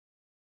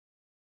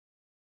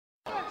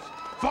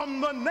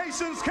From the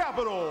nation's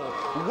capital,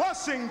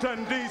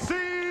 Washington, D.C.,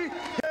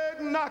 head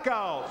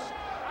knockouts,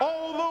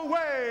 all the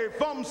way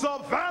from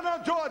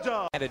Savannah,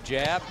 Georgia. And a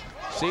jab.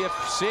 See if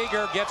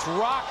Seeger gets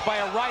rocked by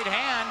a right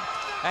hand,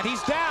 and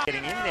he's down.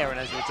 Getting in there, and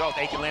as a result,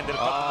 Aiken landed a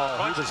couple more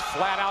punches. He was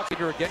flat out.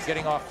 Seeger again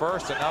getting off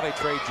first, and now they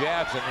trade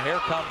jabs, and here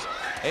comes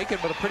Aiken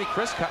with a pretty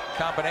crisp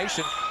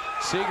combination.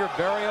 Seeger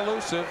very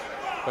elusive,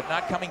 but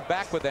not coming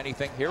back with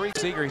anything. Here he's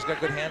Seeger. He's got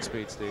good hand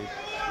speed, Steve.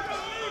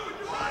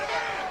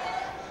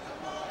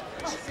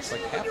 It's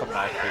like half a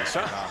mouthpiece.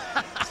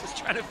 I was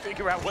trying to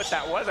figure out what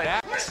that was.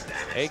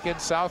 Aiken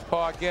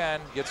southpaw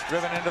again, gets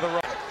driven into the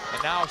rope,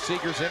 and now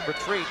Seeger's in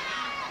retreat.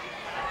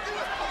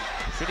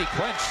 Should he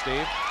clinch,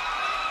 Steve?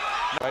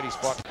 Right, he's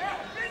fought.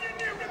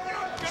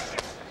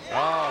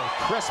 Oh,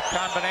 crisp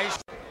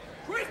combination.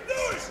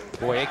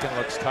 Boy, Aiken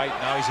looks tight.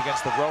 Now he's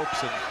against the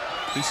ropes, and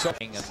he's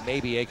sucking, and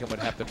maybe Aiken would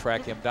have to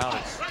track him down.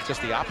 It's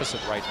just the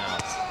opposite right now.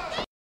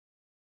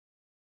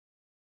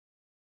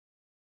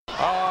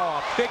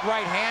 Oh, a big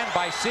right hand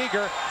by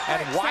Seeger,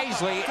 and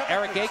wisely,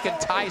 Eric Aiken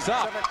ties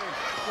up.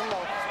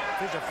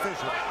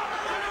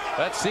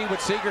 Let's see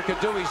what Seeger could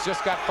do. He's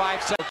just got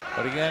 5 seconds.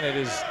 But again, it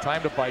is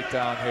time to bite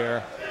down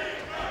here.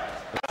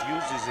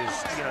 Uses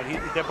his,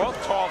 they're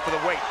both tall for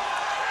the weight.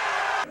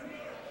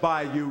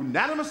 By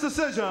unanimous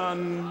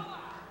decision,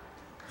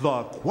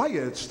 the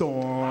Quiet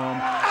Storm.